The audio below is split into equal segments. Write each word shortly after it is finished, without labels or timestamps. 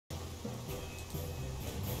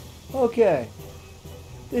Okay.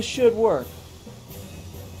 This should work.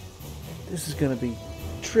 This is gonna be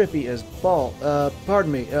trippy as ball.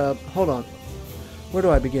 Pardon me. Hold on. Where do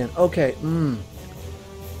I begin? Okay.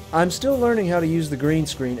 I'm still learning how to use the green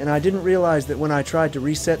screen, and I didn't realize that when I tried to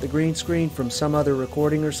reset the green screen from some other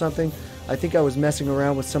recording or something, I think I was messing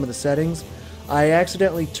around with some of the settings. I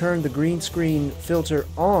accidentally turned the green screen filter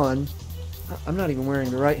on. I'm not even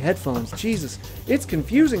wearing the right headphones. Jesus. It's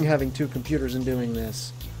confusing having two computers and doing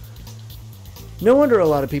this. No wonder a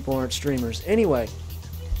lot of people aren't streamers. Anyway,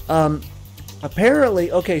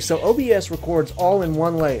 apparently, okay, so OBS records all in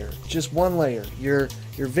one layer, just one layer. Your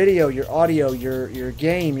video, your audio, your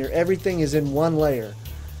game, your everything is in one layer.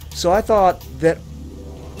 So I thought that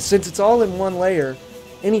since it's all in one layer,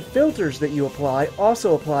 any filters that you apply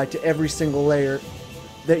also apply to every single layer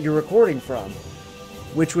that you're recording from,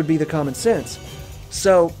 which would be the common sense.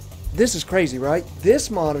 So this is crazy, right?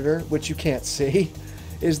 This monitor, which you can't see,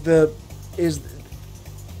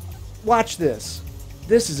 watch this.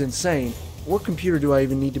 This is insane. What computer do I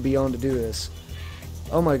even need to be on to do this?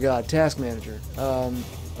 Oh my god, Task Manager.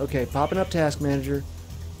 Okay, popping up Task Manager.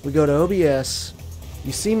 We go to OBS.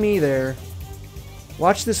 You see me there.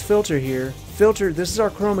 Watch this filter here. Filter, this is our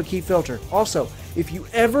chroma key filter. Also, if you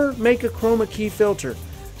ever make a chroma key filter,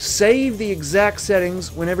 save the exact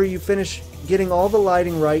settings whenever you finish getting all the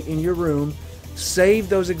lighting right in your room. Save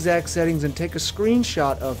those exact settings and take a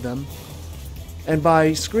screenshot of them. And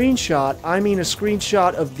by screenshot, I mean a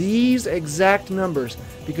screenshot of these exact numbers.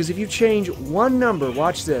 Because if you change one number,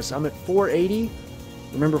 watch this, I'm at 480.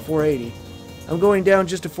 Remember 480. I'm going down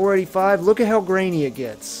just to 485. Look at how grainy it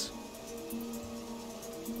gets.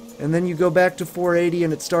 And then you go back to 480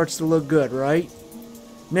 and it starts to look good, right?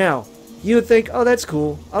 Now, you would think, oh, that's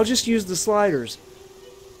cool. I'll just use the sliders.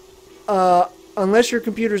 Unless your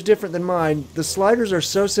computer's different than mine, the sliders are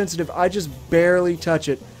so sensitive, I just barely touch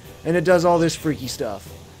it. And it does all this freaky stuff.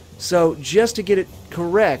 So just to get it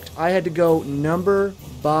correct, I had to go number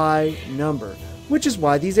by number, which is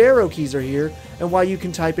why these arrow keys are here and why you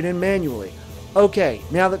can type it in manually. Okay,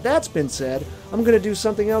 now that that's been said, I'm going to do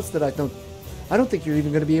something else that I don't think you're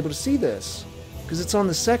even going to be able to see this, because it's on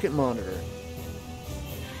the second monitor.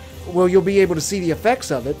 Well, you'll be able to see the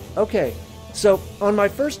effects of it. Okay, so on my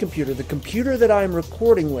first computer, the computer that I'm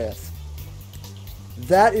recording with,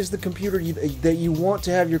 that is the computer that you want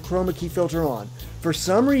to have your chroma key filter on. For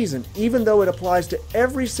some reason, even though it applies to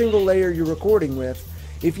every single layer you're recording with,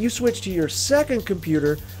 if you switch to your second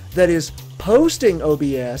computer that is posting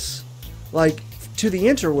OBS, like to the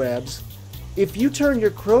interwebs, if you turn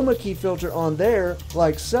your chroma key filter on there,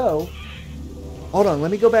 like so... Hold on,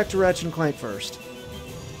 let me go back to Ratchet & Clank first.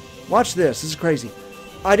 Watch this, this is crazy.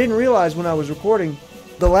 I didn't realize when I was recording,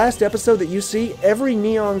 the last episode that you see, every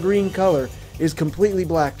neon green color is completely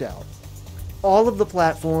blacked out. All of the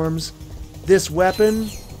platforms, this weapon,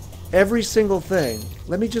 every single thing.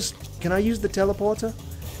 Let me just... Can I use the teleporter?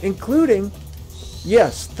 Including...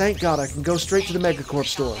 Yes, thank God I can go straight to the Megacorp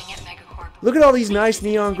store. Look at all these nice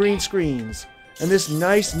neon green screens. And this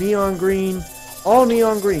nice neon green... All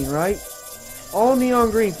neon green, right? All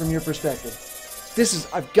neon green from your perspective. This is...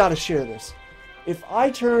 I've got to share this. If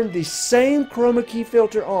I turn the same chroma key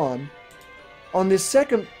filter on this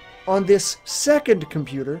second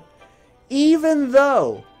computer, even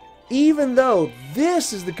though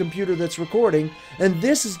this is the computer that's recording and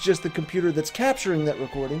this is just the computer that's capturing that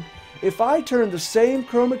recording, if I turn the same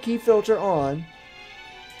chroma key filter on,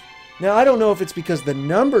 now I don't know if it's because the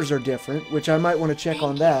numbers are different, which I might want to check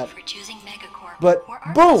on that, but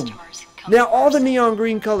boom! Now all the neon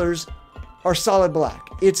green colors are solid black.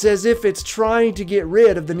 It's as if it's trying to get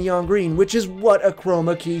rid of the neon green, which is what a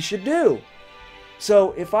chroma key should do.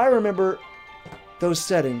 So if I remember those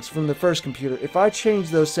settings from the first computer, if I change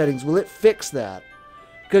those settings, will it fix that?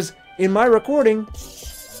 Because in my recording,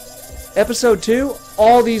 episode 2,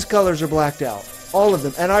 all these colors are blacked out. All of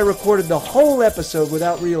them. And I recorded the whole episode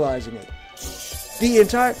without realizing it.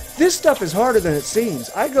 This stuff is harder than it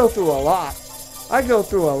seems. I go through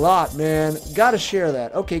a lot, man. Gotta share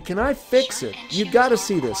that. Okay, can I fix it? You gotta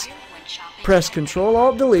see this. Press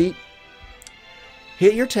Control-Alt-Delete.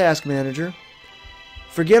 Hit your Task Manager.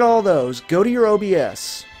 Forget all those. Go to your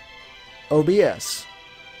OBS. OBS.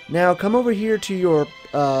 Now come over here to your,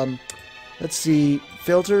 let's see,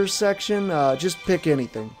 filters section. Just pick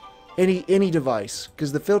anything. Any device.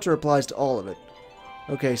 Because the filter applies to all of it.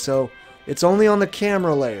 Okay, so it's only on the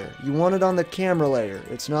camera layer. You want it on the camera layer.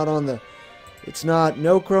 It's not on the... It's not...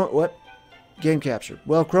 No chroma... What? Game capture.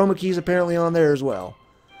 Well, chroma key's apparently on there as well.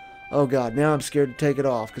 Oh god, now I'm scared to take it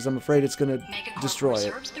off because I'm afraid it's going to destroy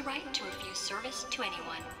it. The right to refuse service to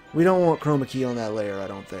anyone. We don't want chroma key on that layer, I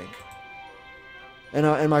don't think.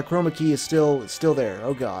 And my chroma key is still there.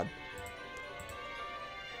 Oh, God.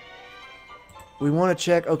 We want to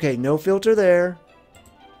check. Okay, no filter there.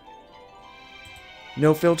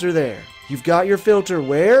 No filter there. You've got your filter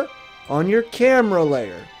where? On your camera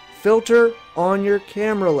layer. Filter on your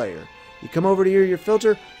camera layer. You come over to your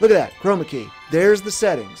filter. Look at that. Chroma key. There's the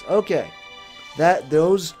settings. Okay.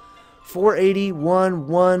 Those 480, 1,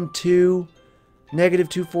 1, 2, negative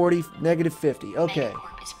 240, negative 50. Okay.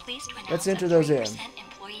 Let's enter those in.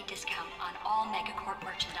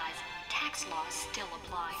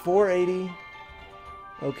 480.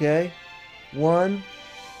 Okay. 1.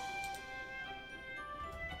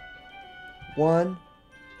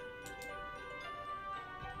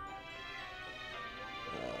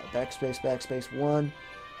 Backspace. 1.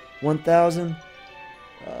 1000.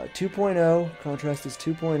 2.0. Contrast is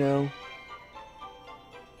 2.0.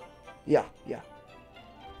 Yeah.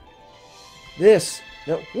 This.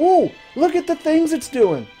 Whoa! Look at the things it's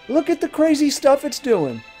doing. Look at the crazy stuff it's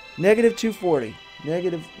doing. Negative 240.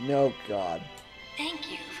 Negative. No, God.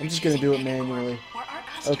 Thank you. I'm just going to do it manually.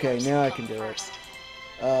 Okay, now I can do it.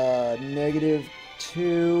 Negative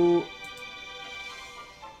 2.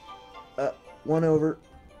 1 over.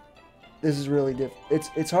 This is really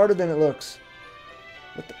it's harder than it looks.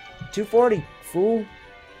 What the? 240. Fool.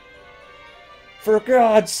 For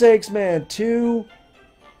God's sakes, man. 2.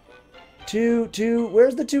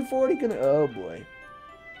 Where's the 240 gonna? Oh boy.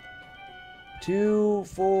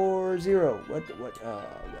 240. What? Oh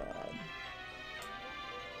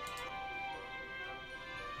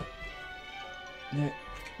God.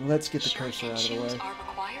 Let's get the cursor out of the way.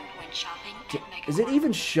 Is it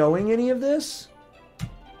even showing any of this?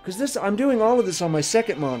 Because I'm doing all of this on my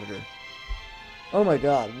second monitor. Oh my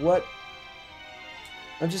God, what?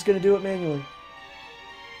 I'm just going to do it manually.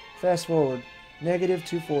 Fast forward. Negative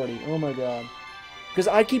 240. Oh my God. Because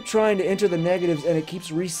I keep trying to enter the negatives and it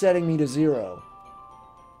keeps resetting me to 0.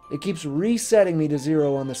 It keeps resetting me to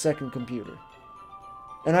 0 on the second computer.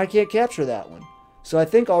 And I can't capture that one. So I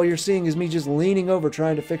think all you're seeing is me just leaning over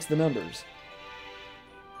trying to fix the numbers.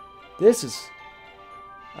 This is...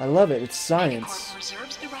 I love it. It's science.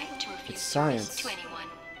 It's science.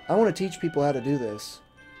 I want to teach people how to do this.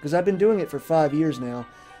 Because I've been doing it for 5 years now.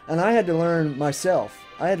 And I had to learn myself.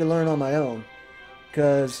 I had to learn on my own.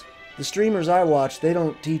 Because the streamers I watch, they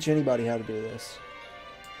don't teach anybody how to do this.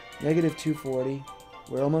 Negative 240.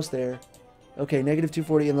 We're almost there. Okay, negative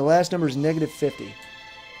 240. And the last number is negative 50.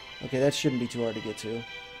 Okay, that shouldn't be too hard to get to.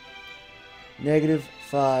 Negative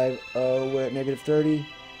 5. Oh, we're at negative 30.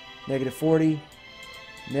 Negative 40.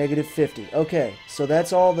 Negative 50. Okay, so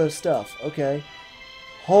that's all the stuff. Okay.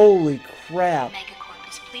 Holy crap.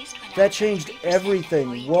 That changed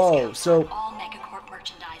everything. Whoa. So,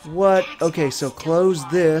 what? Okay, so close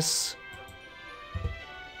this.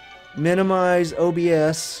 Minimize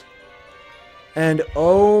OBS. And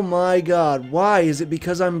oh my God. Why? Is it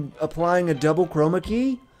because I'm applying a double chroma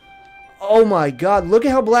key? Oh my God. Look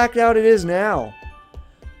at how blacked out it is now.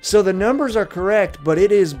 So the numbers are correct, but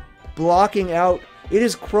it is blocking out. It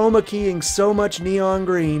is chroma keying so much neon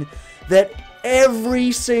green that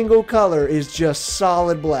every single color is just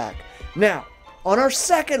solid black. Now, on our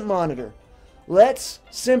second monitor, let's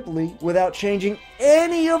simply, without changing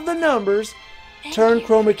any of the numbers, turn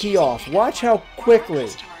chroma key off. Watch how quickly,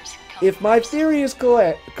 if my theory is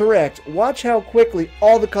correct, watch how quickly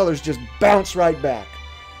all the colors just bounce right back.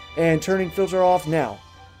 And turning filter off now.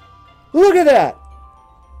 Look at that!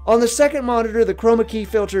 On the second monitor, the chroma key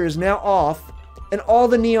filter is now off. And all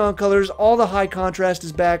the neon colors, all the high contrast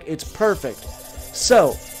is back. It's perfect.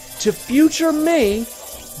 So, to future me,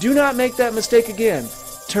 do not make that mistake again.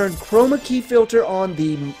 Turn chroma key filter on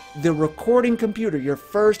the recording computer, your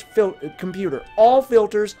first computer. All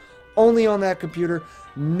filters only on that computer.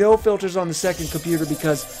 No filters on the second computer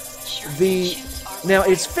because now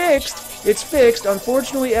it's fixed. It's fixed.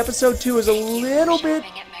 Unfortunately, episode 2 is a little bit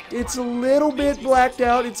blacked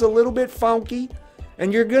out. It's a little bit funky.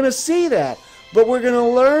 And you're going to see that. But we're going to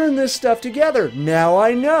learn this stuff together. Now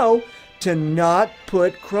I know to not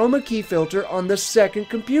put chroma key filter on the second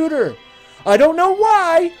computer. I don't know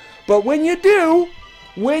why, but when you do,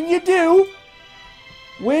 wait,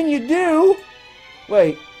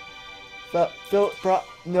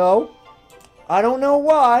 no, I don't know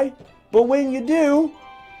why, but when you do,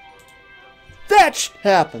 that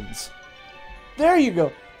happens. There you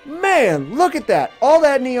go. Man, look at that. All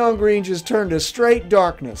that neon green just turned to straight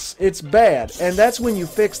darkness. It's bad. And that's when you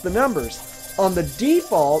fix the numbers. On the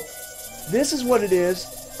default, this is what it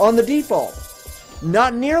is on the default.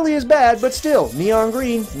 Not nearly as bad, but still, neon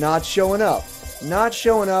green not showing up. Not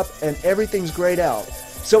showing up, and everything's grayed out.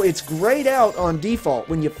 So it's grayed out on default.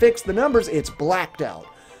 When you fix the numbers, it's blacked out.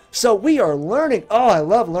 So we are learning. Oh, I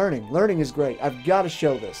love learning. Learning is great. I've got to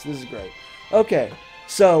show this. This is great. Okay,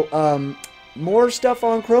 so more stuff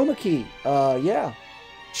on chroma key. Yeah.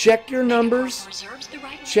 Check your numbers.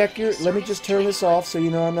 Check your... Let me just turn this off so you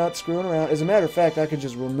know I'm not screwing around. As a matter of fact, I can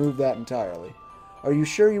just remove that entirely. Are you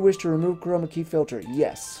sure you wish to remove chroma key filter?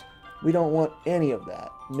 Yes. We don't want any of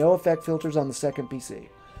that. No effect filters on the second PC.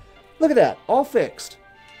 Look at that. All fixed.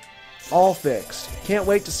 All fixed. Can't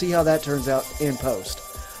wait to see how that turns out in post.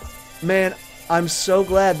 Man, I'm so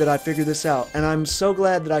glad that I figured this out, and I'm so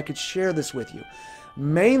glad that I could share this with you.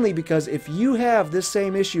 Mainly because if you have this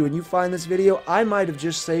same issue and you find this video, I might have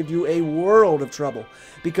just saved you a world of trouble.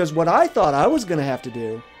 Because what I thought I was going to have to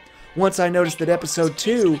do, once I noticed that episode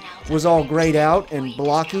 2 was all grayed out and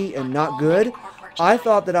blocky and not good, I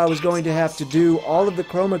thought that I was going to have to do all of the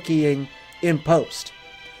chroma keying in post.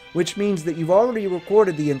 Which means that you've already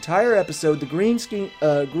recorded the entire episode, the green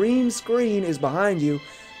screen is behind you,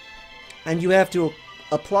 and you have to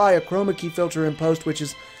apply a chroma key filter in post, which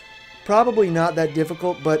is probably not that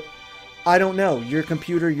difficult, but I don't know. Your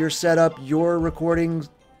computer, your setup, your recording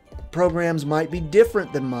programs might be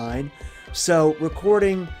different than mine. So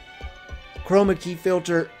recording chroma key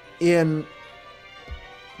filter in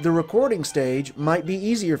the recording stage might be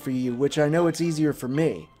easier for you, which I know it's easier for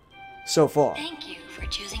me so far. Thank you for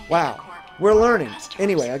choosing wow, we're learning.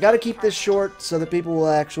 Anyway, I got to keep this short so that people will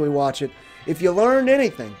actually watch it. If you learned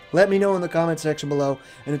anything, let me know in the comment section below.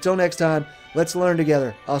 And until next time, let's learn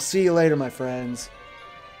together. I'll see you later, my friends.